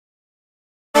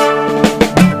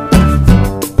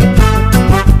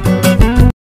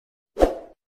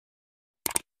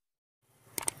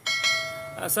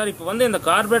Sir இப்போ வந்து இந்த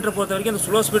கார்பரேட்டர் பொறுத்த வரைக்கும் இந்த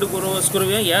ஸ்லோ ஸ்பீடு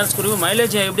ஸ்க்ரூவே ஏர் ஸ்க்ரூவே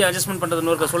மைலேஜ் எப்படி அட்ஜஸ்ட்மெண்ட்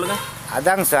பண்ணுறதுன்னு இருக்க சொல்லுங்கள்.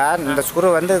 அதாங்க சார் இந்த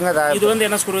ஸ்க்ரூ வந்துங்க. இது வந்து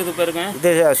என்ன ஸ்க்ரூ இது பேருங்க?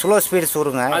 இது ஸ்லோ ஸ்பீடு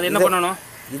ஸ்க்ரூங்க. அது என்ன பண்ணணும்?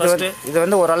 இது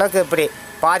வந்து ஓரளவுக்கு இப்படி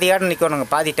பாதியாட நிற்கணுங்க.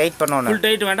 பாதி டைட் பண்ணணும். ஃபுல்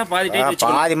டைட் வேண்டாம், பாதி டைட்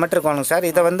பாதி மட்டும் இருக்கணுங்க சார்.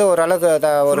 இதை வந்து ஓரளவுக்கு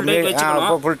ஒரு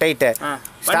ஃபுல் டைட்டு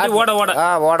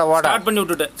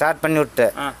ஸ்டார்ட் பண்ணி விட்டுட்டு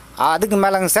அதுக்கு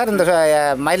மேலேங்க சார் இந்த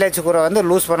மைலேஜ் கூட வந்து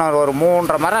லூஸ் பண்ண ஒரு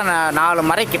 3.5 மரை 4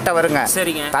 மரை கிட்ட வருங்க.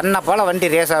 சரிங்க. தன்னை போல் வண்டி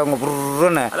ரேஸ் ஆகுங்க.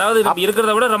 புருன்னு அதாவது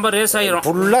இருக்கிறத விட ரொம்ப ரேஸ் ஆகிரும்.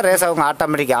 ஃபுல்லாக ரேஸ் ஆகுங்க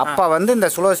ஆட்டோமேட்டிக்காக. அப்போ வந்து இந்த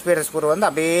ஸ்லோ ஸ்பீடு ஸ்க்ரூ வந்து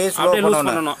அப்படியே ஸ்லோ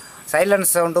பண்ணணும்.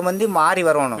 சைலன்ஸ் சவுண்டு வந்து மாறி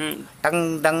வரணும். Tongue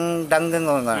tongue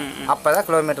டங்குங்க. அப்போ தான்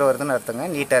கிலோமீட்டர் வருதுன்னு அர்த்தங்க.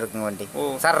 நீட்டாக இருக்குங்க வண்டி.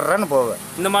 சர்றன்னு போகும்.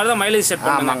 இந்த மாதிரி தான் மைலேஜ் செட்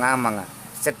பண்ணுவாங்க. ஆமாங்க.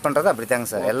 செட் பண்ணுறது அப்படி தாங்க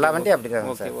சார். எல்லா வண்டியும் அப்படி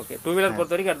தாங்க சார். ஓகே. டூ வீலர்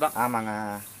பொறுத்த வரைக்கும் அதுதான். ஆமாங்க.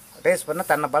 ரேஸ் பண்ணால்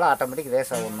தன்னை போல் ஆட்டோமேட்டிக்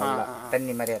ரேஸ் ஆகும். நல்லா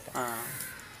தண்ணி மாதிரியாட்டம்.